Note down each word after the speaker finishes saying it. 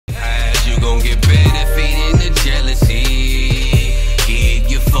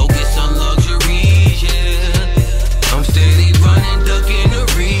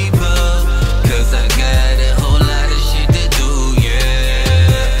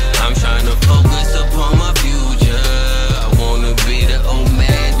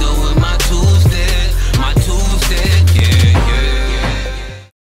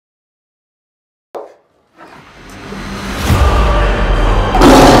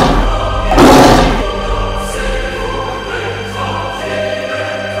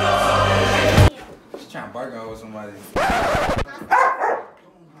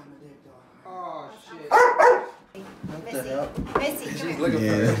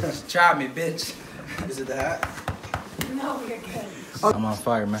Try me, bitch. Is it the hat? No, you're good. I'm on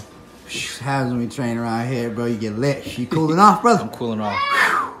fire, man. Happens when we train around here, bro. You get lit. You cooling off, brother? I'm cooling off.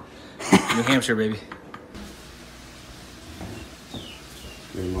 New Hampshire, baby.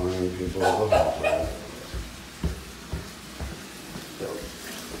 Good morning, people of the Hampshire.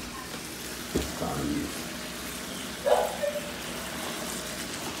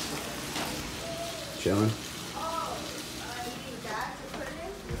 Chilling.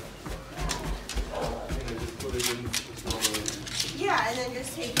 Yeah, and then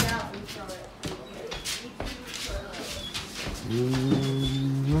just take it out and throw it.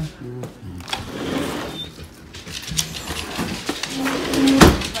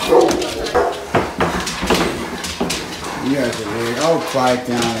 You guys are weird. Oh, quiet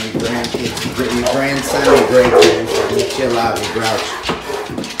down, your grandkids, your grandson and great grandson. You chill out, you grouch.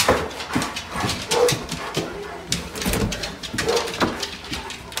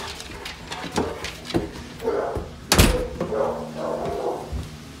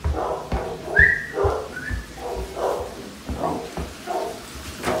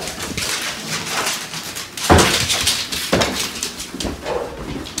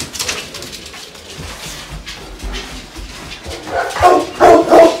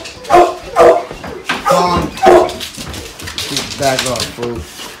 Back off, fool.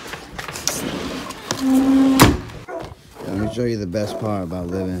 Let me show you the best part about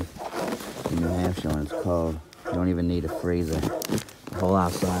living in New Hampshire when it's cold. You don't even need a freezer. The whole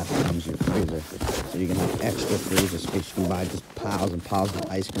outside becomes your freezer. So you can have extra freezer space. You can buy just piles and piles of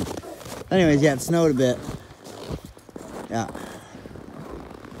ice cream. Anyways, yeah, it snowed a bit. Yeah.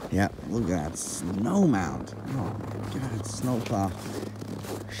 Yeah, look at that snow mound. Oh my God, snowplow.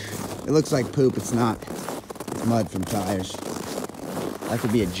 It looks like poop, it's not. It's mud from tires. That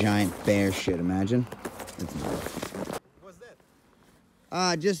could be a giant bear shit, imagine. What's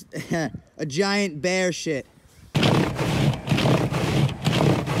that? Just a giant bear shit. Yeah,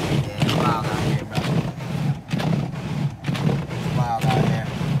 it's wild out here, bro. It's wild out here.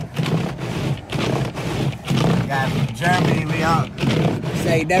 The guy from Germany, we all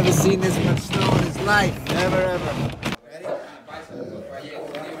say he never seen this much snow in his life. Never, ever.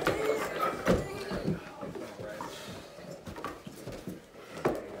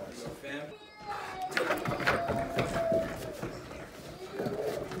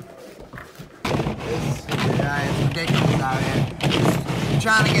 Ridiculous out here. I'm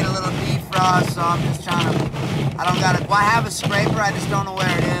trying to get a little defrost, so I'm just trying to. I don't got it. Well, I have a scraper. I just don't know where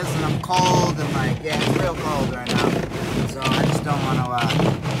it is, and I'm cold and like, yeah, it's real cold right now. So I just don't want to.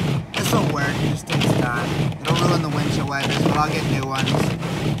 This will work. It just takes time. It'll ruin the windshield wipers, but I'll get new ones.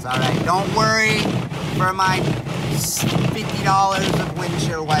 It's all right. Don't worry for my $50 of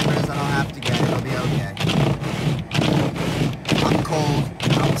windshield wipers. I don't have to get it. It'll be okay. I'm cold.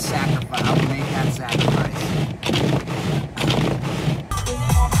 I'll sacrifice. I'll make that sacrifice.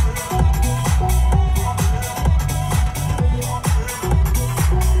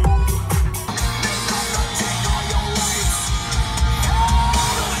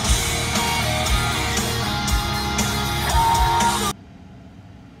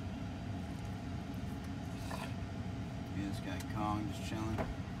 This guy Kong just chilling.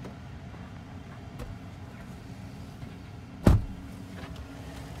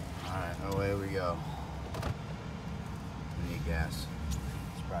 Alright, away we go. I need gas.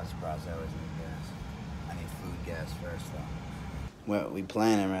 Surprise, surprise, I always need gas. I need food gas first, though. What we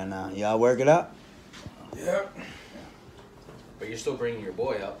planning right now? Y'all work it up? Yep. But you're still bringing your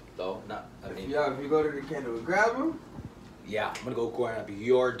boy up, though. Not. I mean. Yeah, if you go to the kennel, we grab him. Yeah, I'm gonna go grab up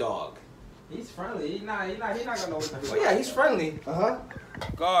your dog. He's friendly. He's not gonna know what to do. Oh yeah, he's friendly. Uh-huh.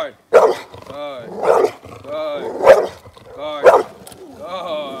 Guard. Guard. Guard. Guard.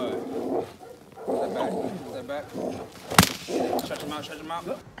 Guard. Step back. Stretch him out. Stretch him out.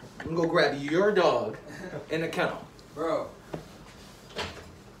 I'm gonna go grab your dog in the kennel. Bro.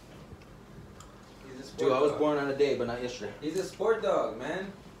 Dude, I was born on a day, but not yesterday. He's a sport dog,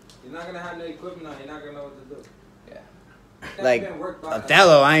 man. He's not gonna have no equipment on. He's not gonna know what to do. Yeah. Like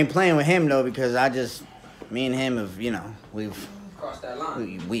Othello, I ain't playing with him though because me and him have, you know, we've crossed that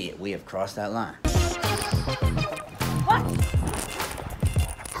line. We have crossed that line. What?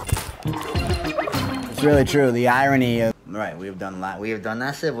 It's really true. The irony of we have done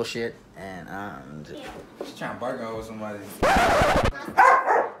that civil shit, and Just trying to bargain over somebody.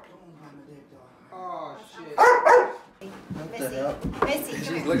 Oh shit! what the hell? Missy, come She's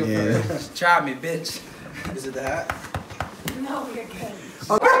here. looking for it. Try me, bitch. Is it the hat? No, you're good.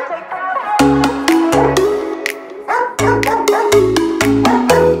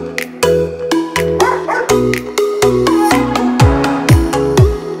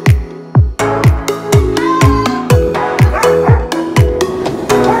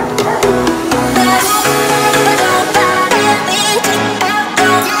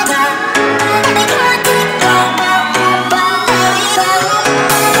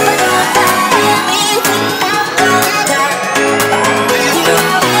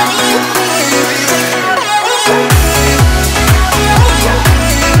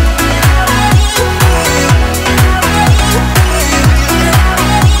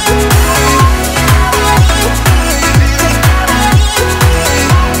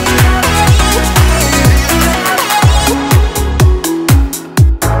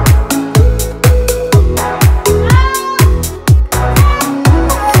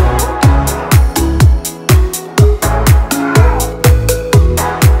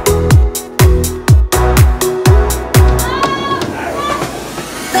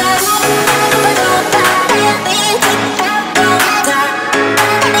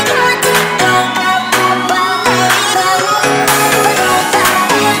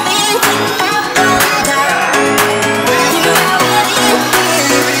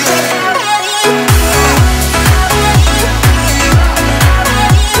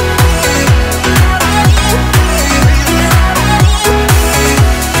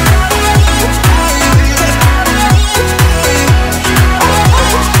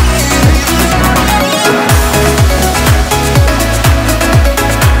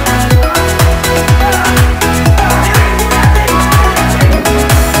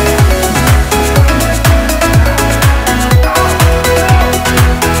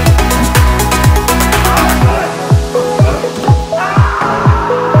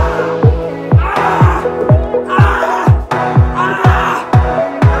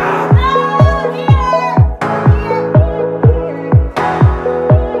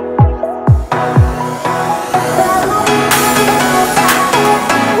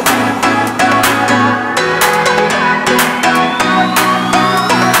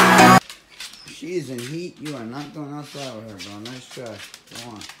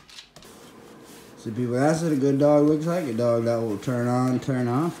 So people, that's what a good dog looks like. A dog that will turn on, turn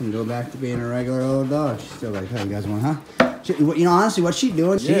off, and go back to being a regular old dog. She's still like, hey, you guys want, huh? You know, honestly, what she's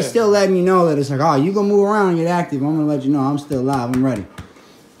doing, she's still letting you know that it's like, oh, you go move around and get active. I'm going to let you know I'm still alive. I'm ready.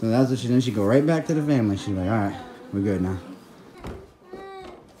 So that's what she's doing. She go right back to the family. She's like, all right, we're good now.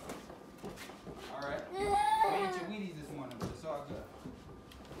 All right. We ate your Wheaties this morning, but it's all good.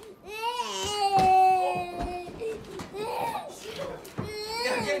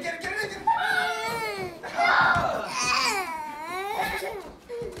 Get it.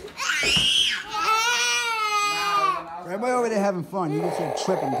 Everybody over there having fun. You just said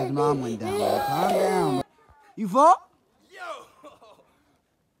tripping because mom went down. Bro. Calm down. Bro. You fall? Yo!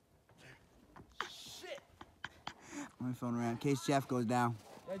 Shit! I'm gonna phone around in case Jeff goes down.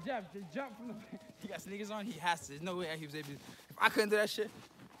 Yo, Jeff, just jump from the... He got sneakers on? He has to. There's no way he was able to... If I couldn't do that shit...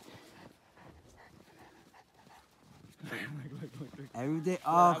 Every day. Yeah,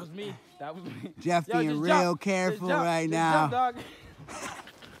 Oh, that was me. That was me. Jeff Yo, being just real jump. careful Just jump. right Just now. Jump, dog.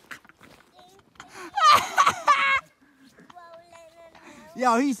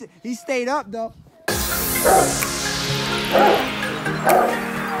 Yo, he stayed up though.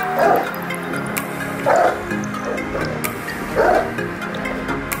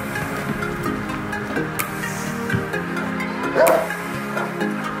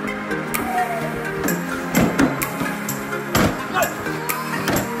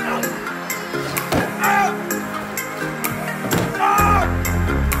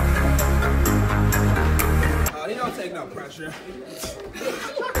 He don't take no pressure.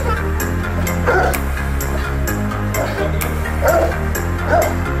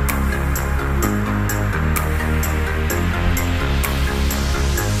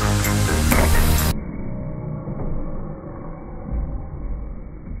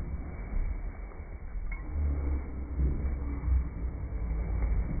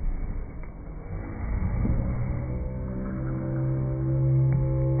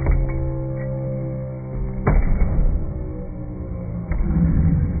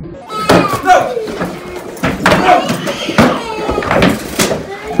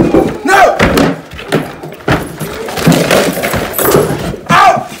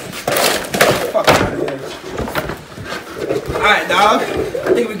 Alright, dog.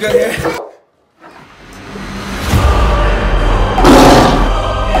 I think we're good here.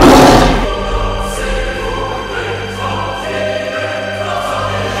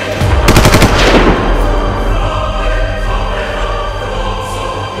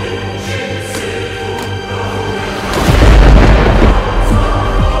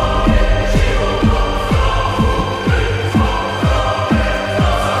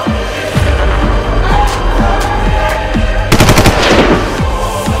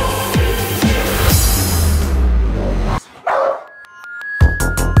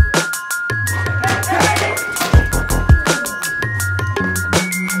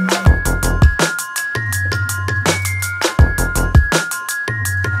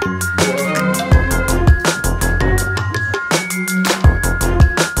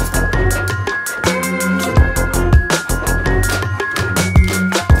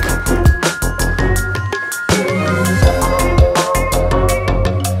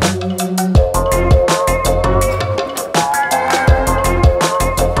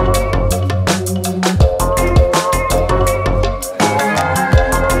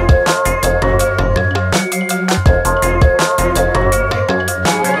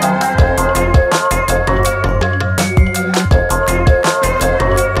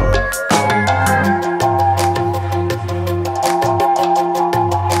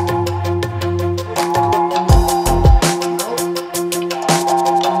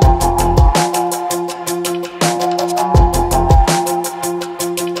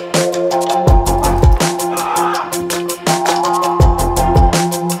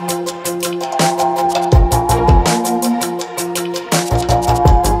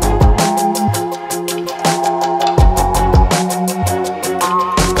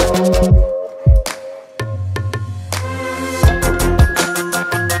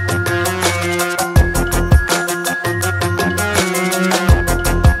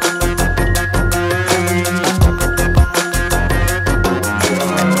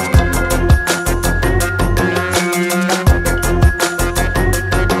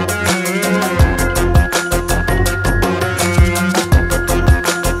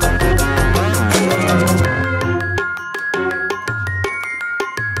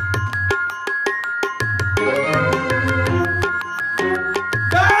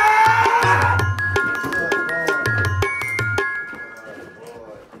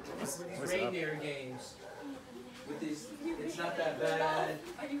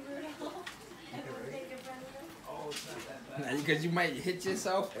 might hit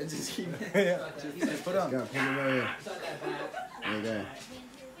yourself and just keep it. He's like, put on. Yeah, put it right here. Right there.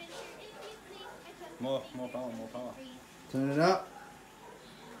 More power. Turn it up.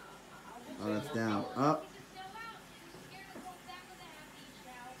 Oh, that's down. Up.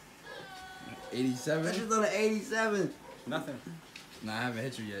 87. That's just on an 87. Nothing. Nah, I haven't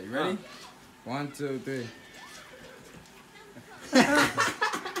hit you yet. You ready? 1, 2, 3.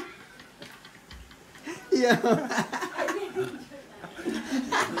 Yeah.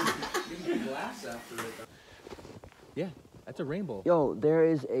 Yeah, that's a rainbow. Yo, there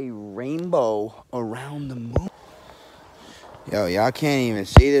is a rainbow around the moon. Yo, y'all can't even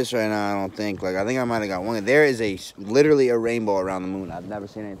see this right now, I don't think. Like, I think I might have got one. There is literally a rainbow around the moon. I've never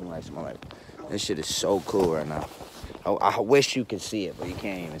seen anything like this in my life. This shit is so cool right now. I wish you could see it, but you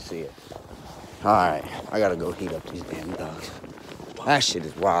can't even see it. All right, I gotta go heat up these damn dogs. That shit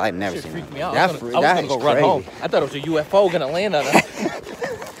is wild. I've never seen Freaked that. me out. That I was gonna go run home. I thought it was a UFO gonna land on us.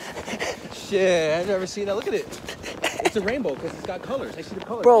 Shit, I've never seen that. Look at it. It's a rainbow because it's got colors. I see the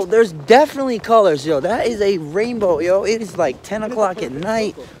colors. Bro, there's definitely colors, yo. That is a rainbow, yo. It is like 10 o'clock at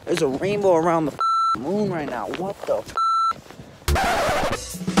night. There's a rainbow around the moon right now. What the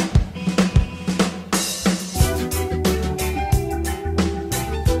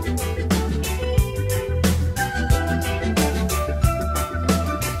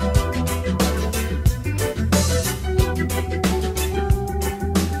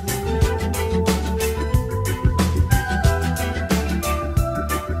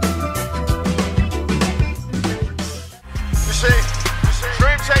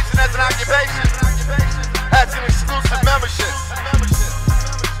Dream chasing as an occupation has an exclusive membership,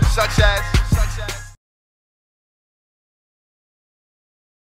 such as